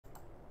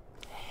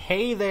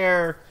Hey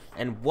there,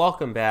 and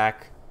welcome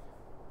back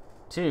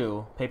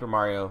to Paper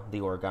Mario, the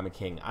Origami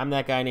King. I'm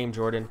that guy named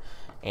Jordan,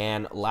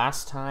 and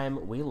last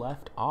time we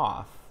left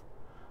off,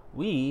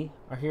 we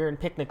are here in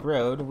Picnic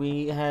Road.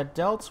 We had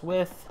dealt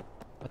with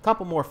a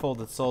couple more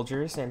folded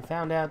soldiers and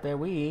found out that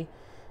we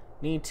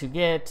need to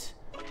get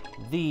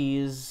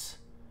these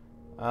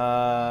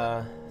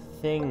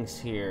things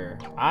here.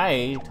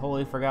 I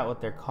totally forgot what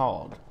they're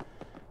called.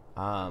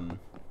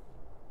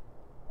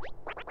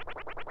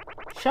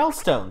 Shell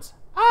stones.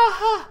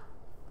 Aha!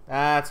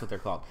 That's what they're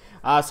called.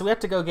 So we have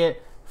to go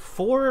get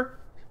 4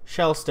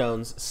 shell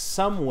stones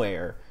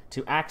somewhere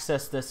to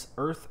access this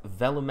Earth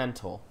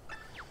Velumental.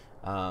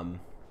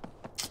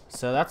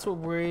 So that's what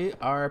we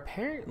are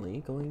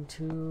apparently going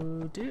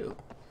to do.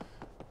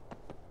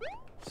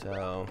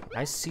 So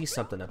I see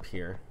something up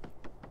here.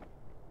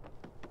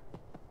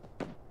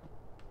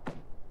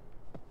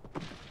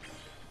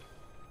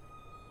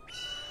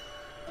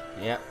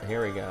 Yep,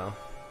 here we go.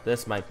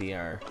 This might be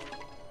our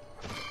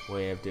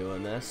way of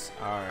doing this.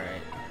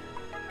 Alright.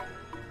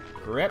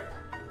 Grip.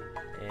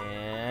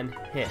 And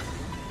hit.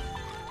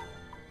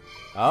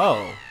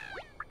 Oh.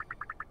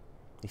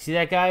 You see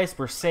that, guys?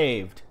 We're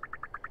saved.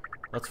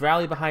 Let's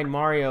rally behind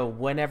Mario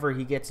whenever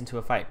he gets into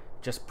a fight.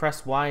 Just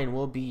press Y and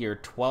we'll be your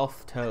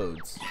 12th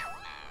Toads.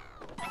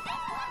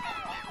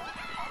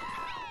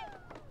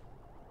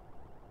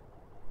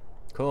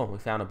 Cool, we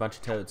found a bunch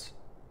of Toads.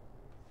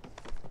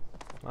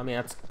 I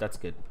mean, that's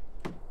good.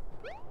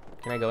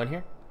 Can I go in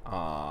here?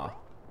 Aw.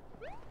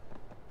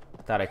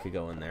 Thought I could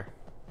go in there.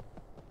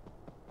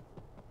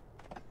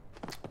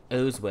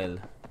 Oswell.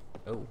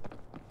 Oh.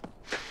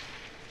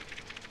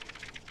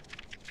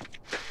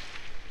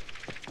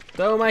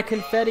 Throw my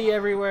confetti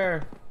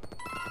everywhere.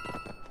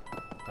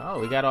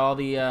 Oh, we got all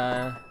the,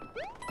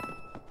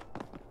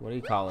 what do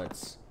you call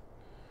it?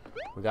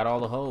 We got all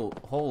the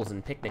holes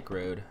in Picnic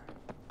Road.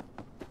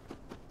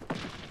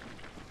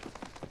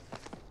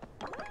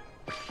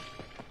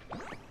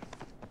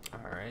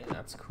 Alright,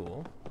 that's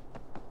cool.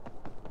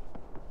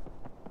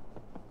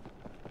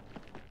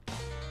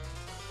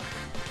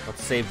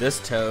 Let's save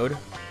this Toad.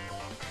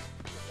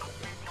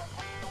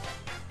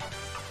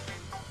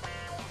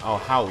 Oh,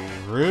 how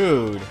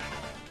rude.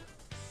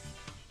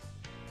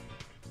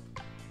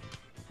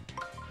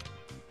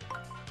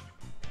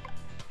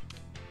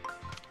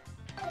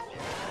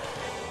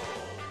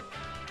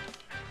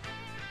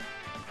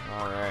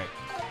 Alright.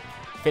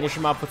 Finish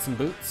him up with some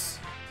boots.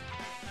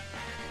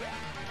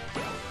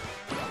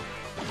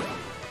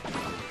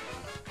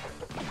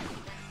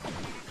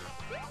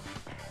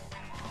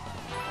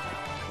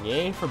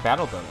 Yay for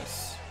battle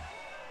bonus.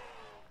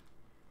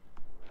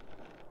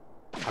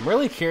 I'm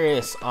really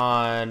curious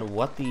on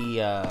what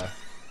the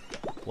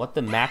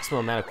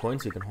maximum amount of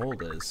coins we can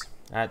hold is.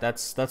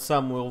 That's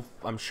something we'll,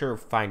 I'm sure,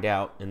 find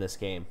out in this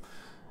game.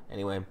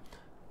 Anyway,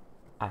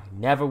 I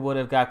never would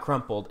have got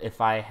crumpled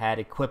if I had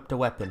equipped a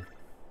weapon.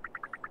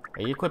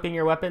 Are you equipping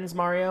your weapons,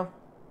 Mario?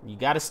 You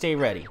gotta stay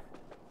ready.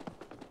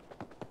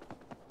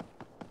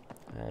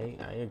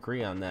 I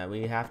agree on that.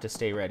 We have to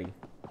stay ready.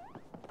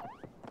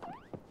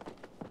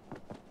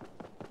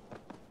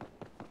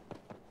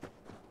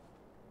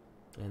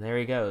 And there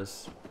he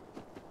goes.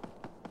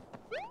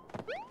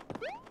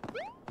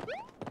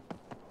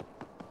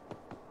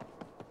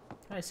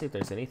 I see if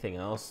there's anything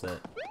else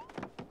that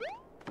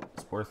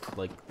is worth,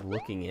 like,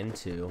 looking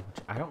into,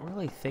 which I don't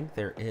really think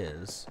there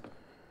is.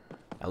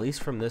 At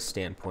least from this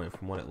standpoint,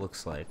 from what it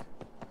looks like.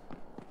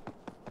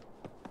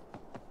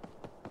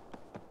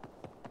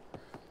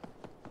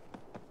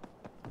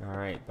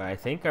 Alright, but I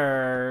think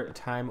our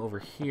time over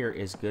here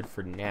is good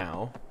for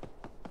now.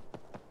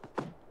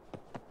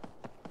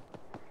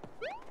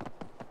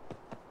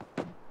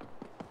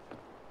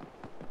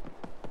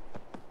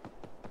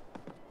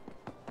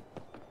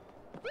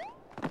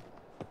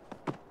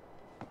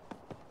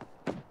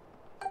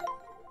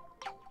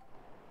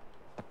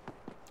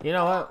 You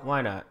know what?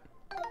 Why not?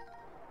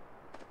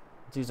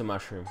 Let's use a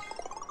mushroom.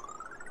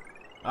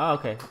 Oh,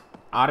 okay.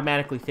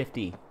 Automatically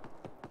 50.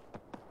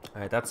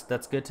 Alright,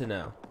 that's good to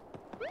know.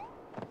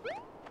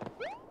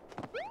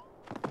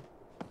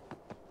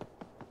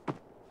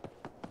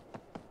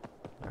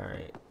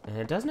 Alright. And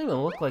it doesn't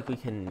even look like we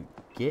can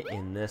get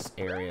in this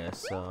area,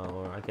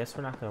 so I guess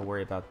we're not going to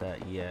worry about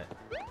that yet.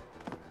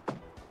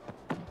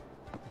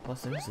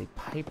 Plus, there's a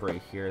pipe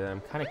right here that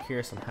I'm kind of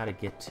curious on how to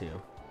get to.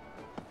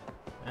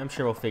 I'm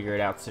sure we'll figure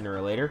it out sooner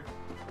or later.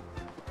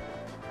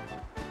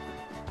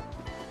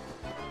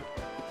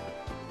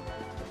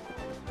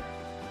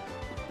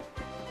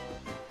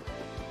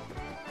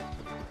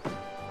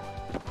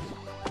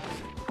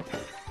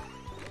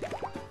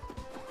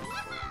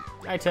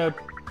 Hi, Toad.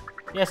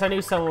 Yes, I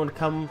knew someone would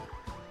come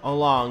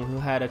along who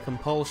had a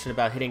compulsion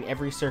about hitting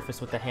every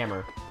surface with a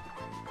hammer.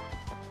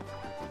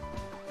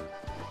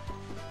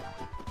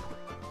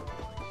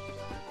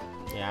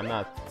 Yeah, I'm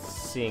not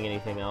seeing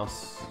anything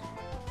else.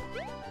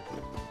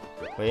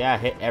 But yeah,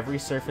 hit every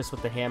surface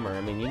with the hammer.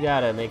 I mean, you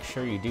gotta make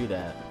sure you do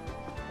that.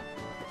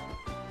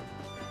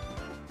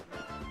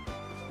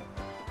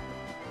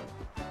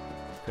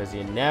 Because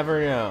you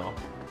never know.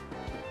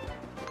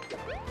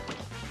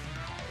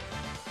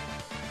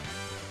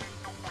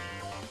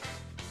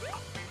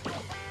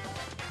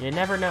 You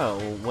never know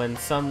when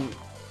some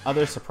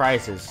other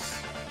surprises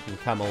can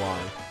come along.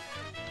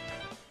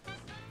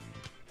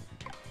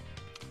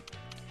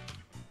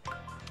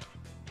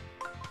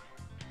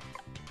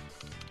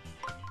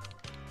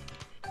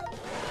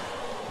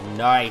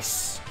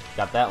 Nice!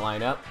 Got that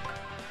line up.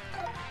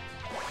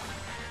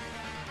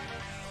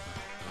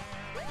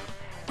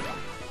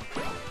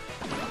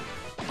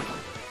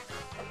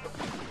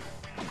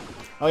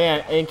 Oh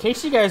yeah, in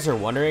case you guys are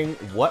wondering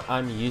what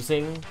I'm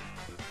using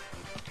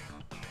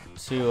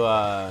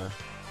to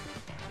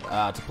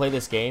play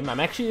this game, I'm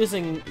actually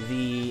using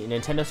the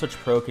Nintendo Switch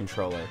Pro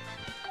controller.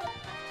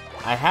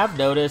 I have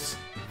noticed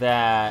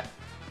that,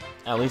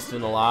 at least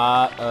in a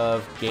lot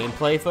of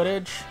gameplay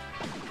footage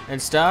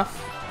and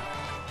stuff,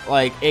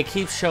 like, it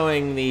keeps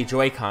showing the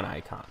Joy-Con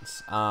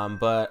icons.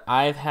 But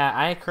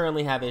I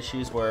currently have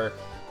issues where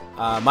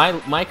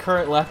my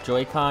current left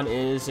Joy-Con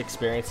is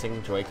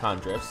experiencing Joy-Con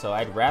drift, so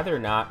I'd rather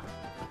not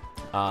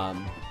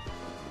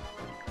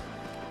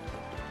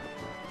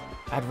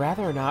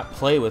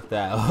play with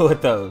that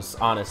with those,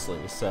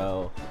 honestly.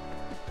 So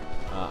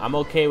I'm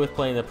okay with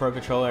playing the Pro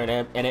controller,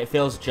 and it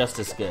feels just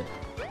as good.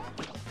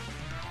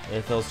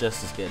 It feels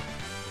just as good.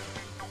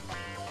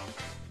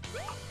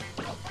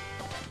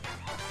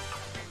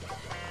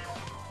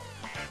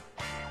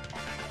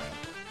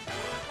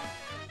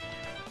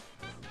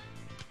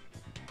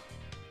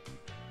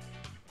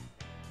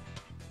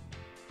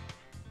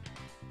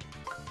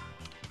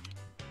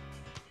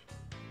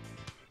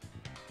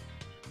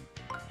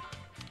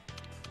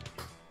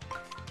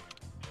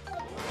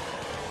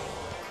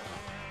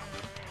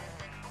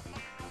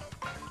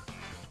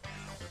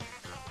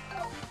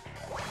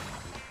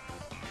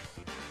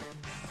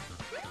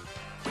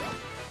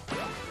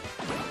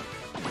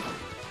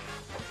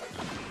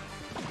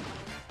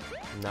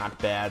 Not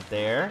bad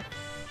there.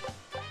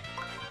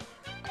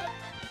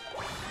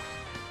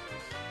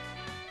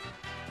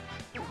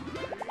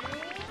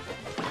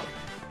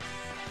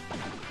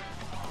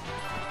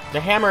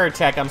 The hammer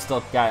attack I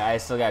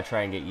still gotta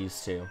try and get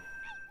used to.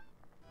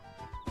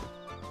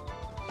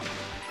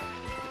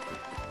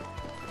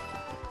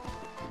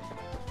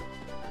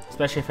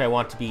 Especially if I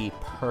want to be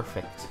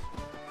perfect.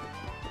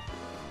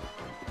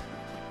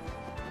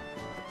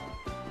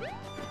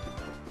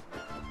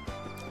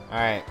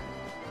 Alright.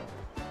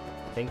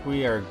 I think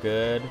we are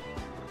good.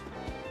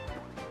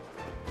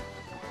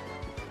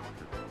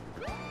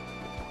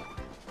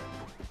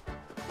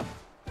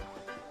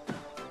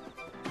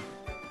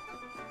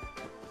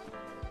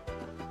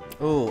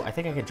 Ooh, I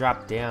think I could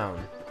drop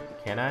down.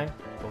 Can I?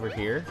 Over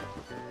here?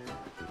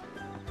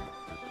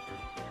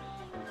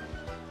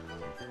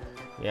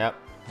 Yep.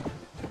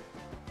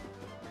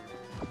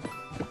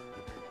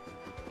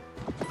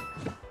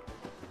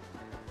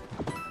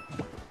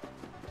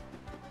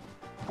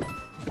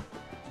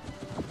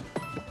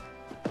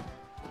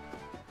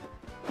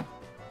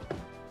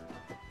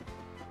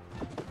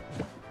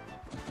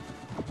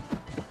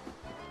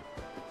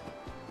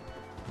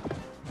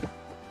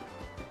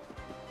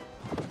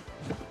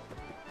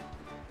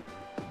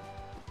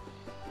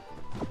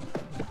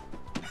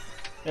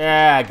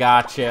 Yeah,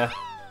 gotcha.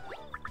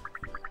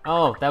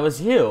 Oh, that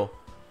was you.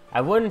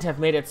 I wouldn't have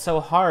made it so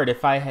hard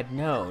if I had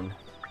known.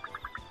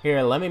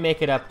 Here, let me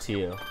make it up to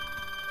you.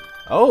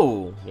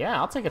 Oh, yeah,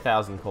 I'll take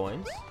 1,000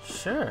 coins.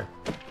 Sure.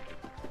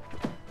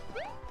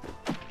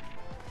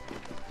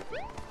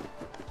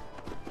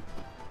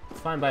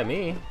 It's fine by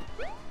me.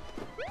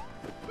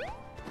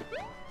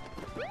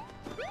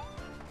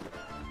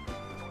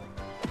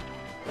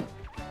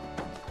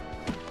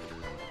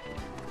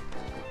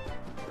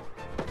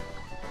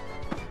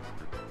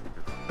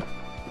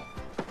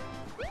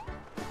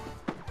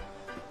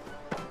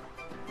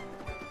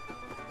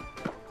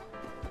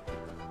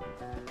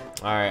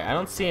 Alright, I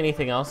don't see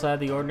anything else out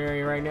of the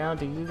ordinary right now.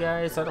 Do you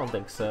guys? I don't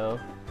think so.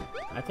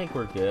 I think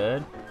we're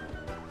good.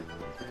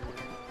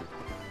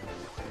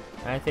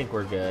 I think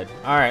we're good.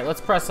 Alright,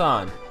 let's press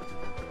on.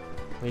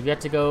 We've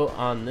yet to go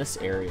on this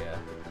area.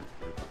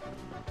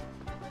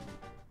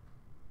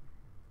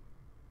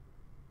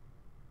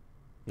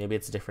 Maybe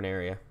it's a different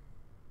area.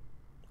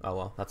 Oh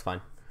well, that's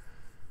fine.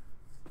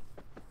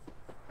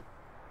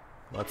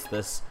 What's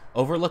this?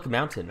 Overlook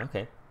Mountain,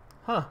 okay.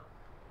 Huh.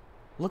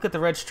 Look at the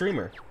red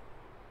streamer.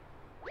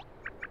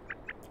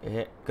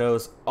 It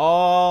goes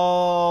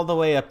all the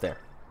way up there.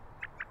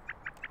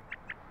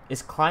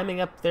 Is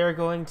climbing up there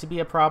going to be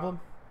a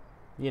problem?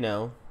 You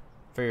know,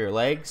 for your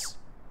legs?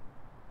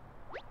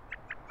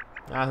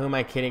 Ah, who am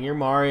I kidding? You're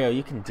Mario.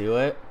 You can do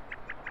it.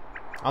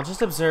 I'll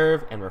just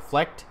observe and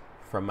reflect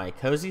from my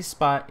cozy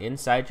spot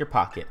inside your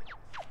pocket.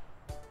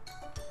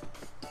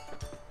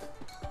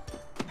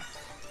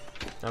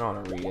 I don't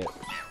want to read it.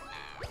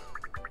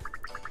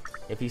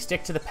 If you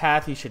stick to the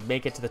path, you should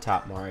make it to the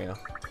top, Mario.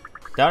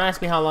 Don't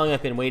ask me how long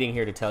I've been waiting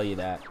here to tell you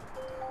that.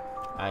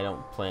 I don't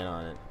plan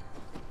on it.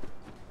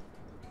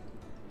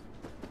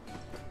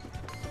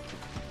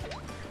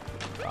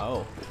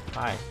 Oh,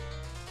 hi.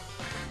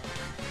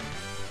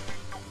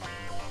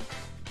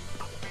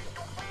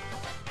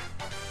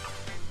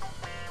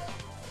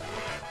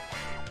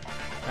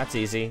 That's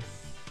easy.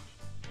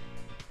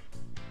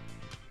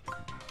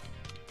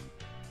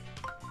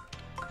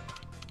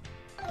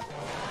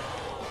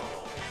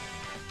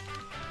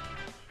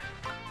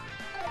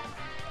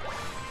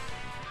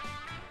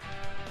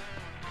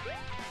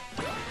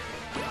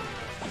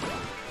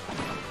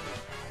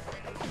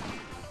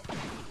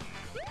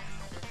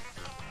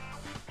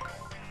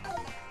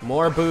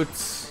 More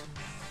boots.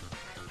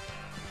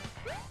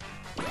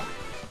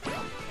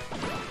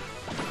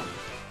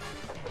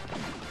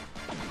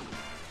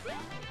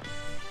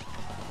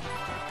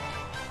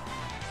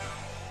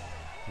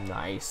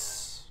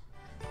 Nice.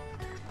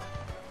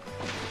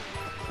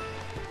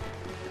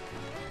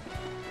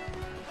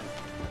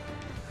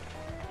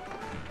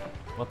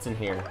 What's in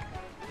here?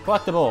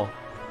 Collectible.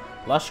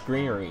 Lush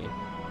greenery.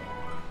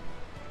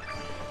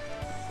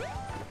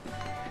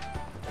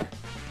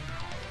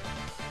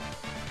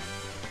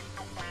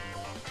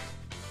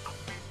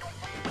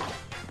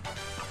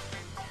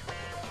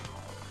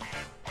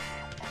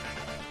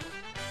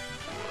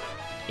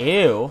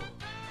 Ew.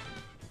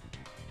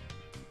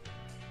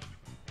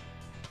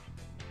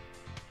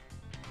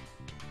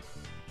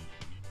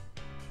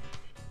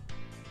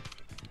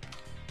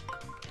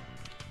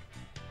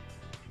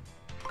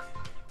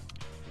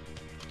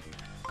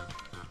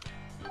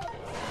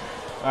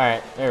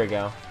 Alright, there we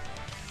go.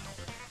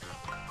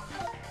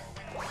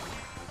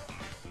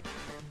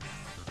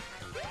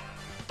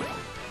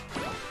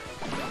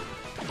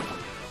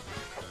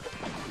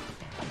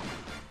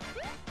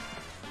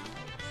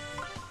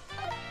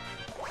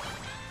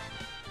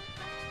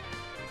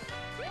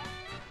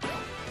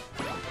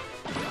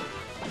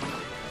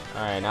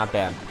 Alright, not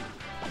bad.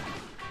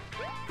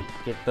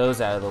 Get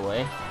those out of the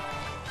way.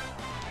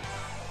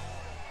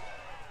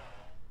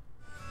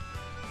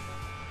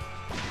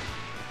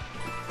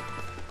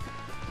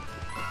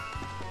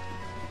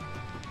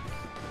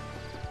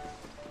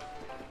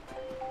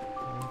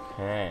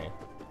 Okay.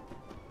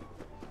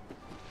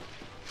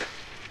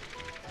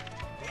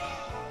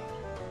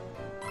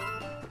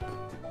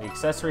 The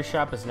accessory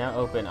shop is now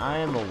open. I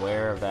am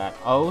aware of that.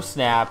 Oh,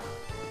 snap.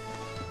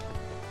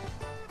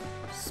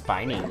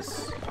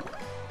 Spinies.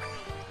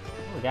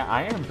 Oh, we got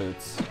iron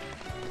boots.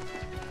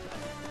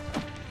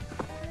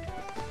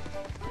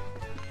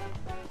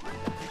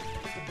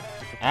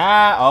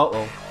 Ah,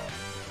 oh.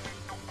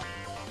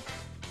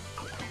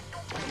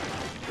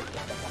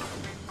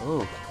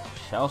 Ooh,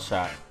 shell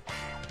shot.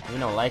 We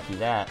don't like you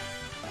that.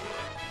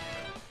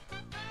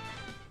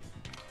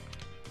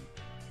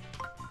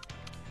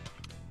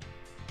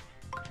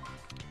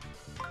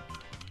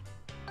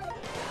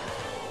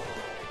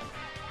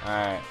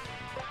 Alright.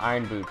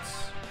 Iron boots.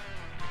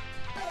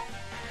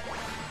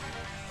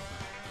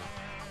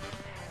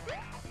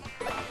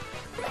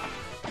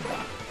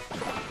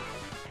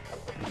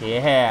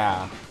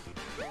 Yeah.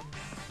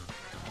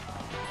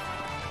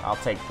 I'll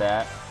take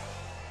that.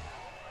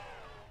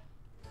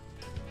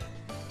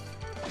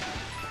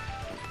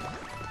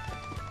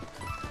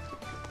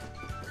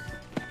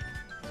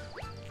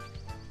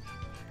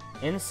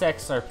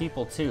 Insects are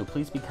people too.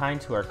 Please be kind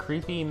to our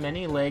creepy,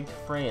 many-legged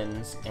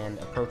friends and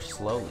approach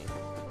slowly.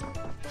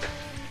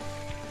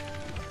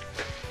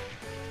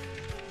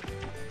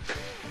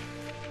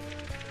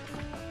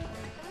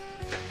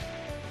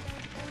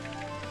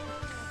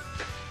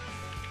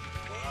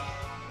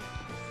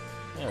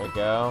 There we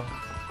go.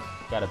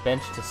 Got a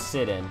bench to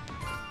sit in.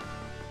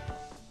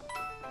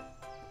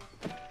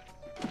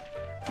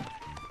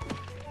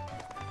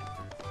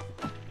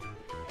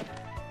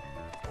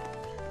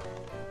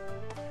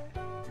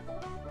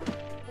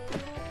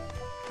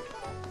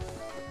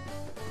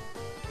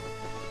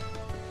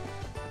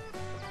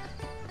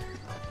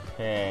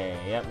 Okay,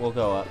 yep, we'll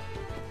go up.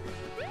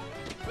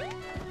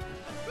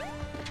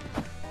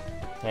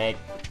 Hey.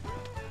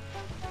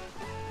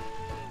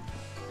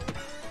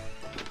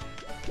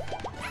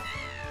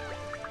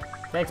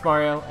 Thanks,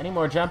 Mario. Any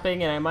more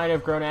jumping and I might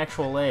have grown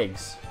actual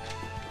legs.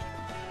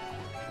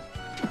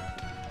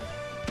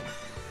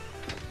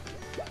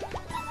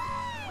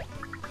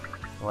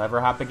 Will I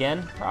ever hop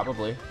again?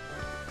 Probably.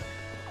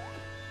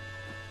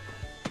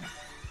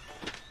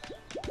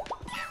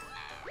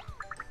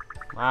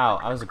 Wow,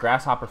 I was a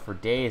grasshopper for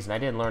days and I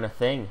didn't learn a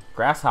thing.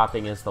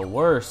 Grasshopping is the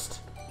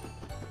worst.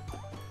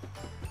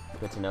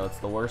 Good to know it's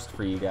the worst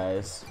for you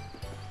guys.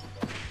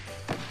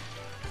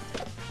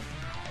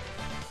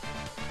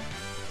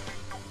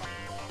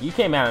 You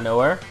came out of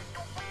nowhere.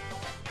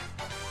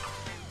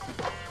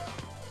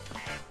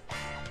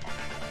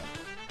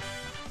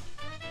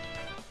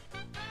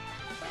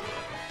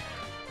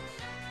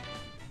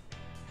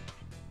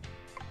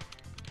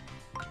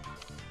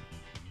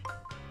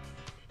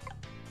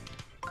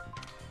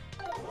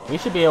 We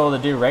should be able to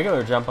do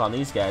regular jump on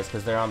these guys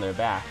because they're on their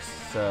backs.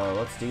 So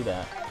let's do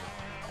that.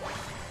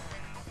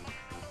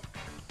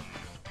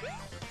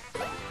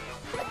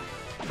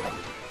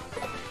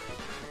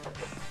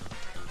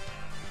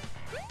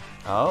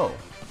 Oh,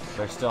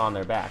 they're still on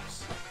their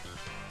backs.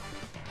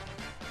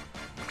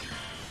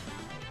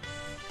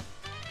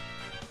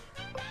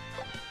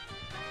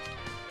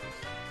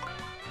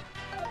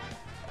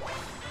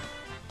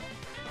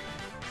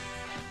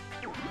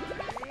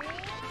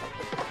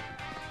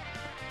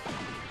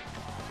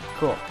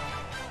 Cool.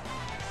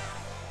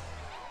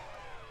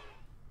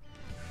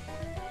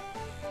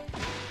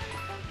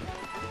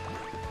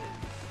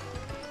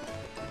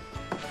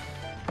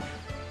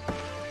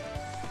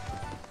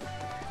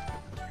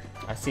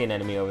 I see an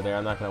enemy over there.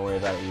 I'm not going to worry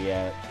about it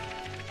yet.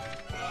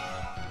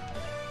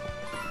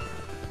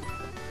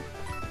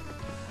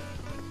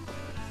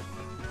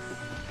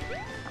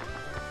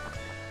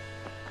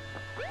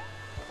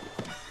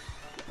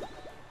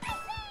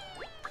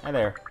 Hi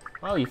there.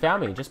 Oh, you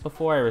found me just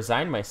before I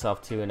resigned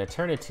myself to an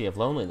eternity of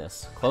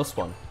loneliness. Close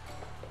one.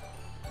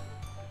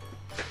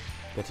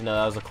 Good to know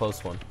that was a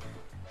close one.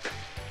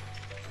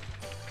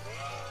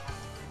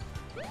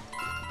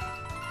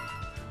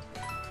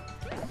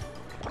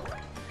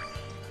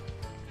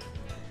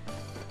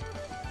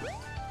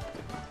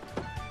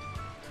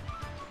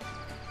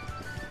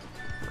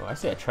 Oh, I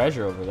see a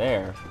treasure over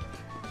there.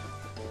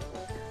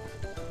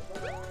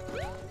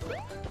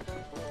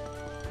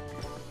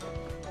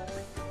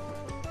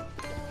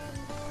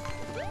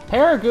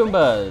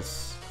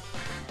 Paragoombas!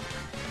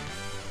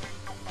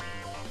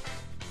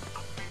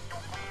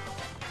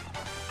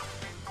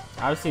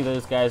 Obviously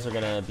those guys are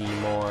gonna be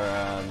more,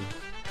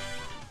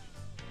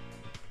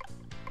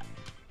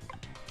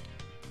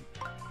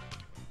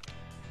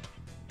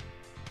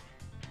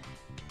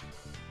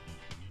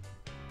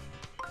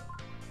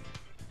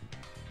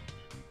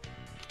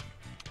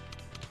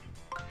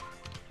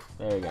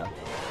 there you go.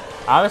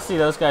 Obviously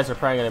those guys are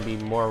probably gonna be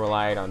more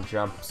reliant on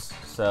jumps,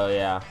 so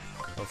yeah,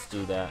 let's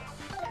do that.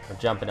 We're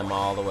jumping them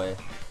all the way.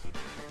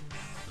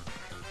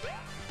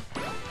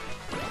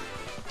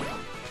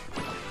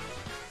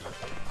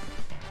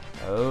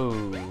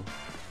 Oh.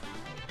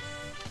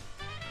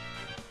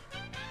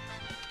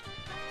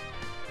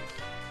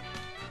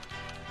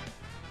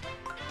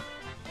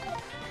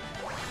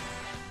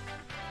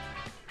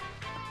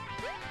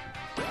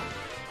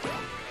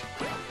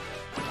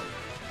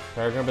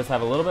 Paragoombas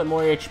have a little bit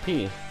more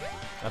HP.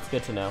 That's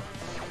good to know.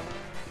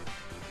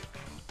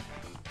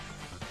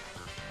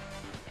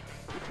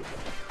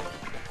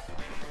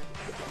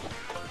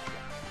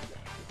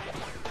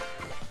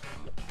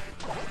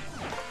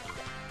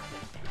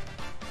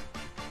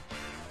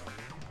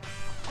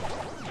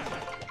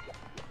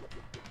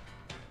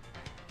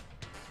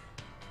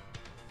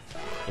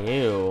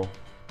 Ew.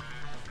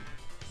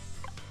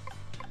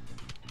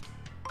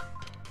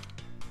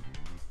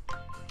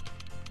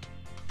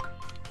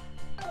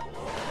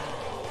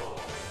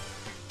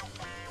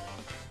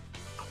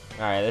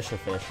 Alright, this should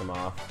finish him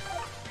off.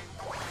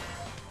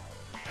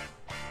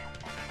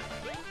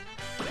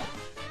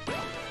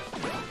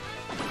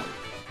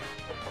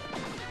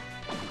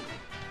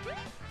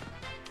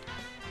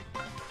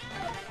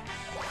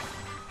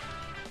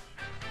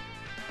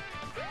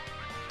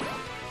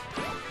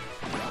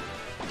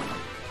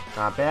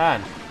 Not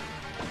bad.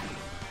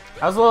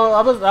 That was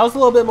a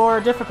little bit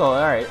more difficult.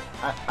 All right,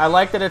 I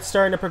like that it's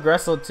starting to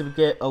progress to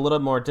get a little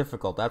more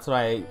difficult. That's what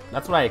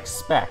I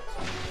expect.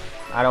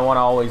 I don't want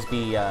to always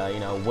be you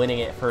know, winning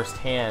it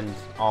firsthand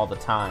all the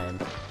time.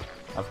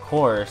 Of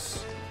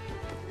course,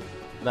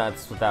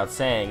 that's without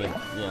saying it.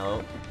 You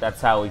know,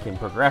 that's how we can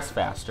progress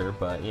faster.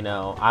 But you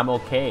know, I'm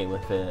okay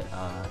with it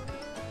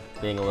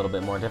being a little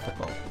bit more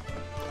difficult.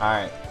 All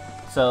right.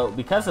 So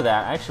because of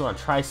that, I actually want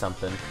to try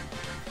something.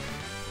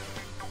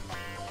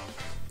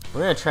 We're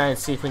gonna try and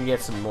see if we can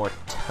get some more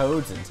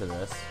toads into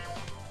this.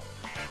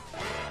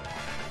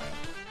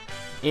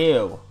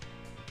 Ew.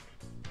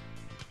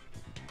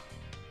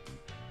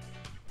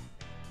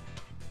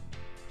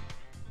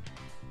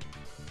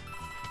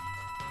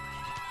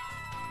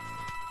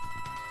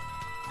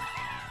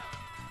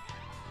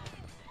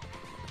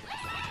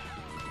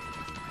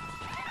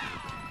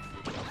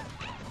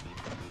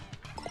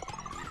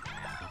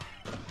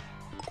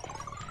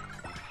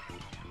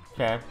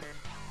 Okay.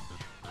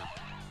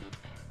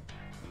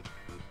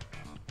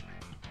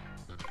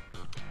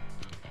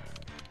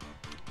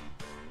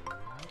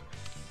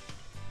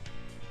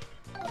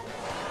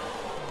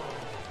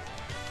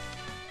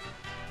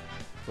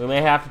 We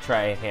may have to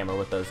try a hammer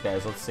with those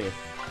guys. Let's see.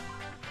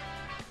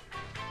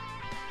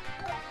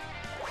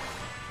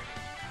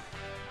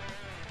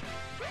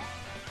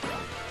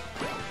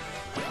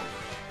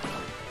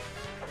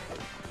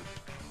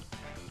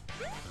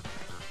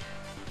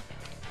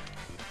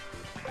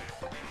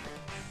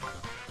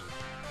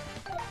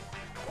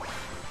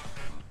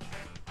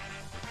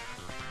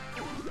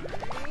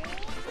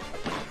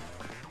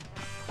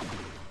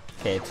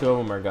 Okay, 2 of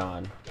them are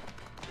gone.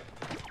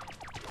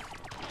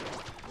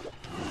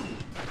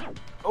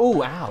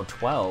 Oh, ow,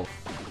 12.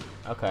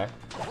 Okay.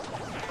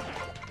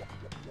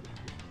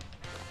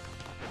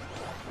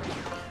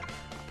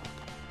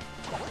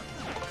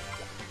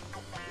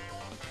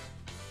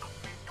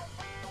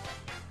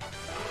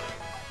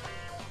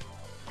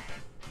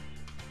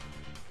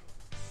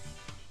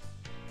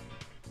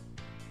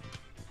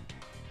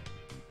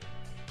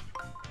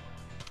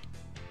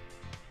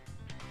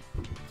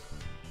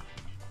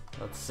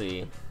 Let's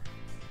see.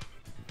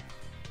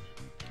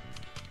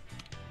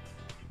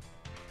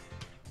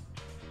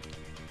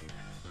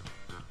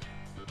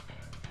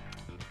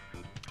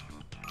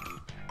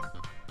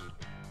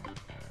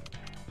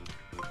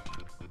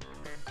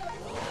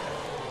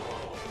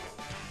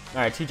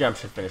 Alright, 2 jumps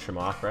should finish him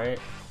off, right?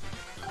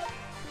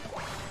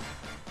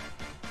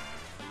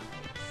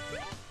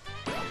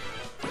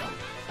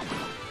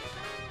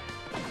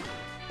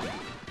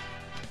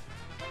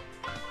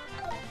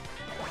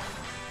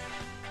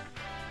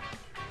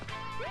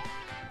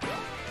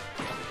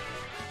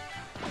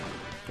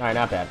 Alright,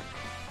 not bad.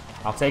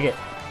 I'll take it.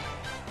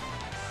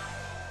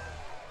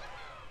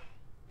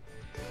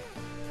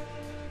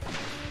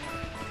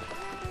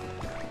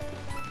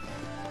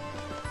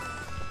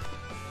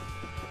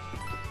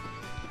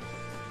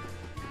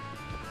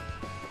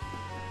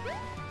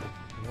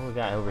 we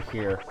got over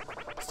here?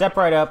 Step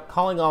right up,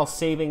 calling all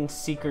saving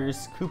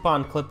seekers,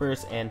 coupon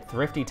clippers, and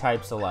thrifty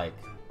types alike.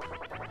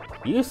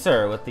 You,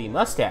 sir, with the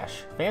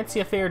mustache.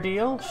 Fancy a fair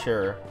deal?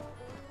 Sure.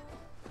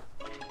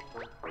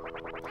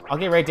 I'll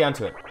get right down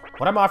to it.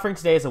 What I'm offering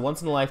today is a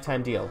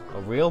once-in-a-lifetime deal.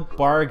 A real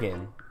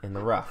bargain in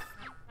the rough.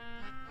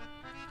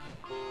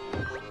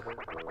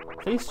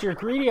 Feast your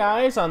greedy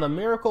eyes on the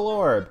miracle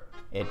orb.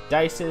 It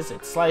dices,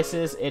 it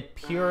slices, it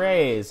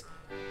purees.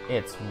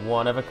 It's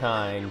one of a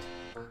kind.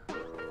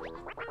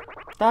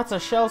 That's a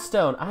shell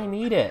stone. I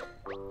need it.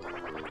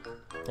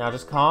 Now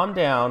just calm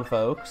down,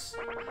 folks.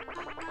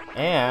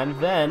 And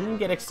then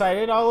get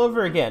excited all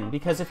over again,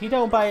 because if you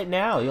don't buy it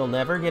now, you'll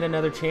never get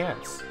another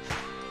chance.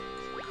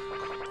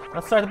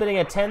 Let's start the bidding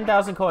at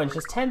 10,000 coins.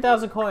 Just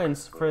 10,000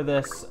 coins for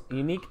this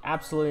unique,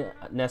 absolutely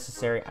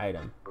necessary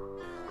item.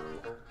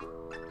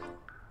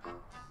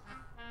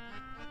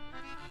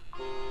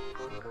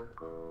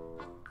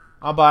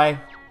 I'll buy.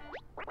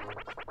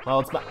 Well,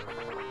 it's my...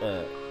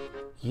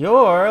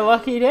 your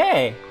lucky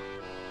day.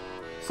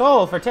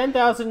 Sold for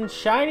 10,000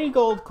 shiny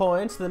gold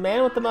coins to the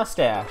man with the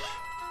mustache.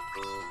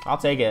 I'll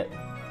take it.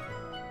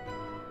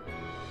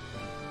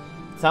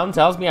 Something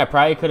tells me I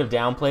probably could have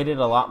downplayed it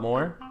a lot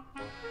more.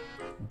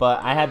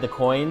 But I had the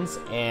coins,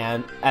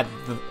 and at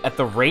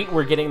the rate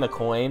we're getting the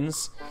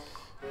coins,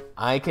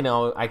 I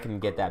can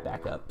get that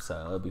back up, so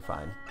it'll be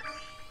fine.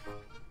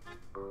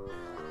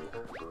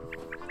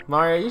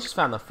 Mario, you just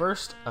found the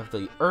first of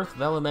the Earth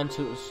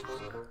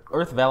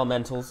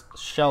Vellumental's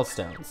shell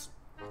stones.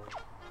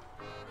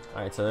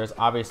 Alright, so there's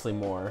obviously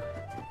more.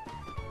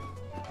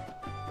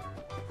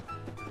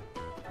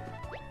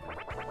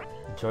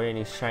 Enjoy your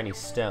new shiny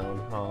stone.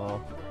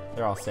 Oh,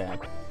 they're all sad.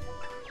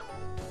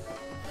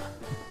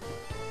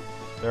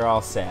 They're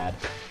all sad.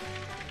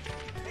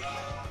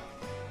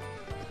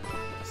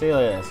 See,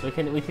 look at this.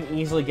 We can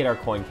easily get our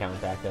coin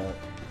count back up.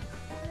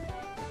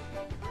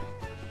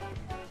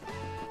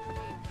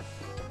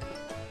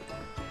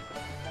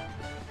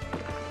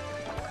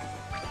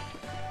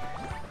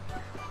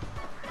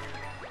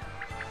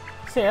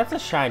 See, that's a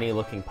shiny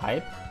looking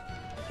pipe.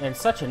 And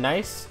such a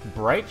nice,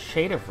 bright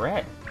shade of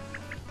red.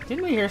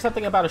 Didn't we hear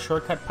something about a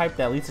shortcut pipe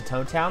that leads to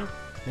Toad Town?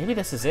 Maybe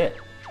this is it.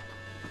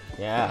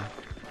 Yeah.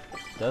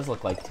 Does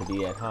look like to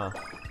be it, huh?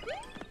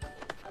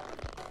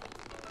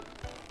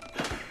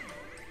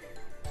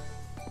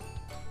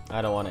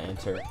 I don't want to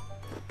enter.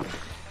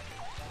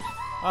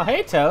 Oh,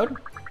 hey, Toad!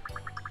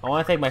 I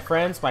want to thank my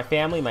friends, my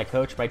family, my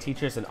coach, my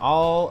teachers, and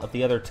all of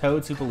the other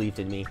Toads who believed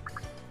in me.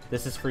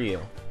 This is for you.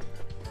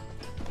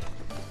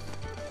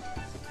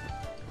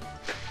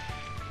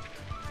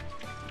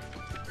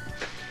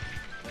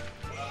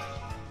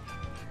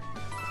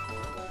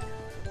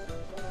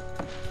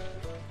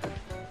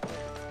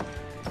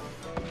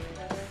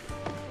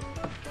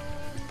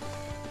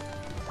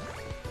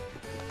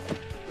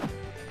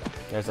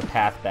 There's a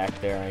path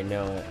back there, I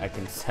know it. I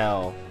can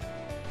tell.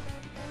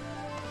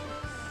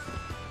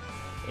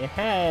 Yeah,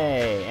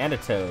 hey! And a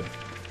toad.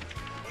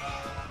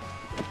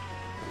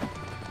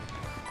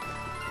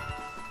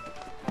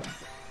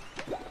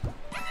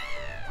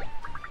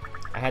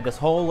 I had this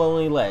whole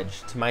lonely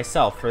ledge to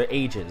myself for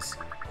ages.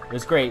 It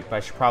was great, but I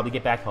should probably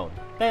get back home.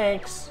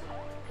 Thanks!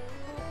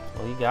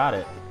 Well, you got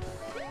it.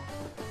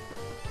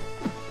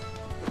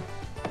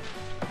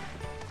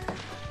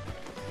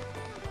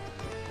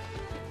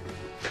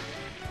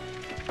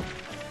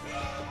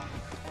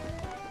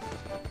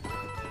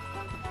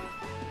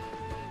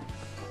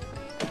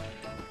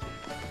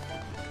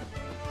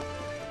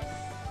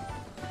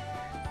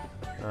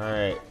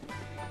 Alright.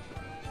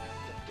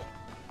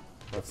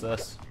 What's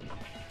this?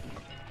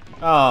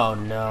 Oh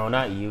no,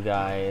 not you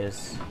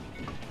guys.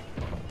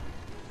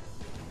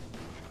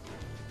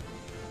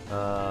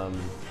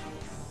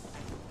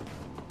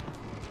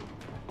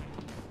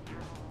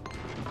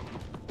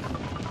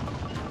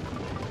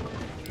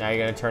 Now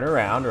you're gonna turn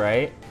around,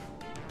 right?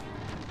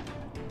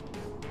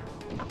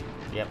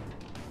 Yep.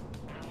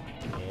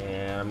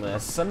 And I'm gonna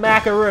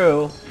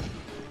smackaroo.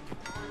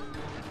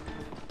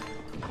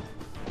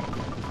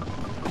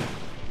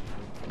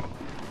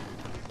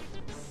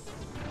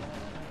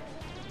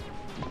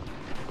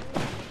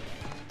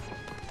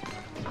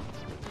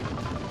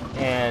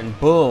 And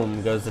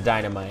boom goes the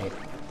dynamite.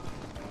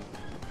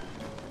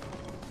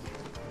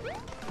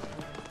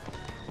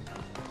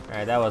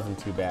 Alright, that wasn't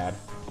too bad.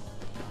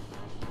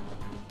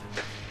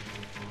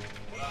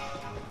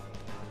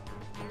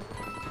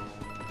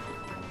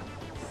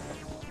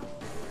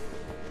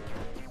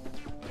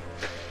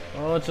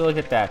 Oh, would you look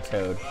at that,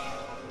 Toad.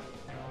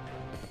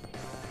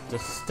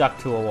 Just stuck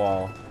to a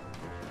wall.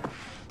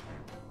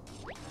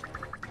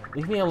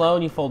 Leave me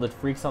alone, you folded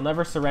freaks. I'll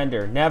never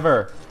surrender.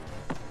 Never!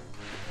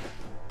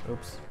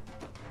 Oops.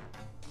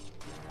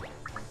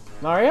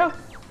 Mario?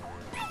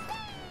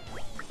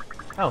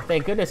 Oh,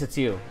 thank goodness it's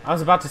you. I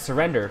was about to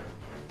surrender.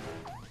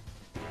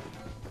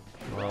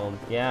 Well,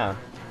 yeah.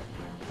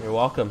 You're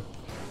welcome.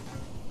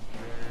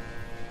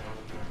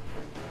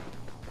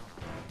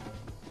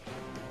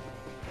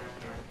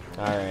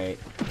 Alright.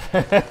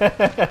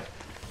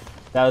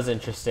 That was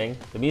interesting.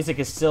 The music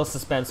is still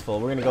suspenseful.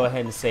 We're going to go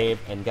ahead and save.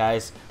 And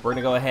guys, we're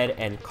going to go ahead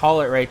and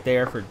call it right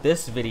there for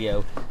this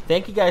video.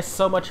 Thank you guys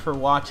so much for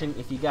watching.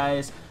 If you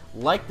guys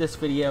like this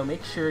video,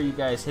 make sure you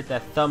guys hit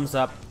that thumbs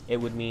up. It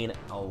would mean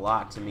a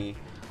lot to me.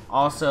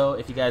 Also,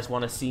 if you guys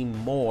want to see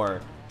more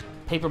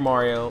Paper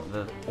Mario,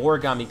 the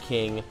Origami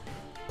King,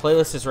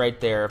 playlist is right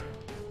there.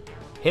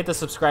 Hit the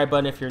subscribe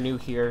button if you're new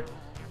here.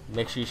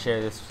 Make sure you share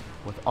this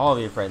with all of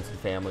your friends and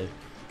family.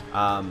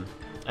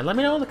 And let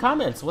me know in the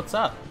comments what's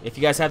up. If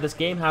you guys have this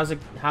game, how's it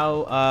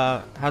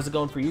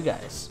going for you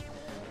guys?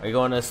 Are you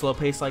going at a slow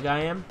pace like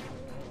I am?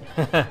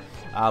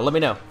 Let me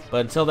know.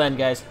 But until then,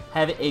 guys,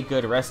 have a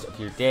good rest of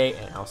your day,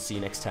 and I'll see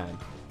you next time.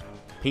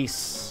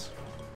 Peace.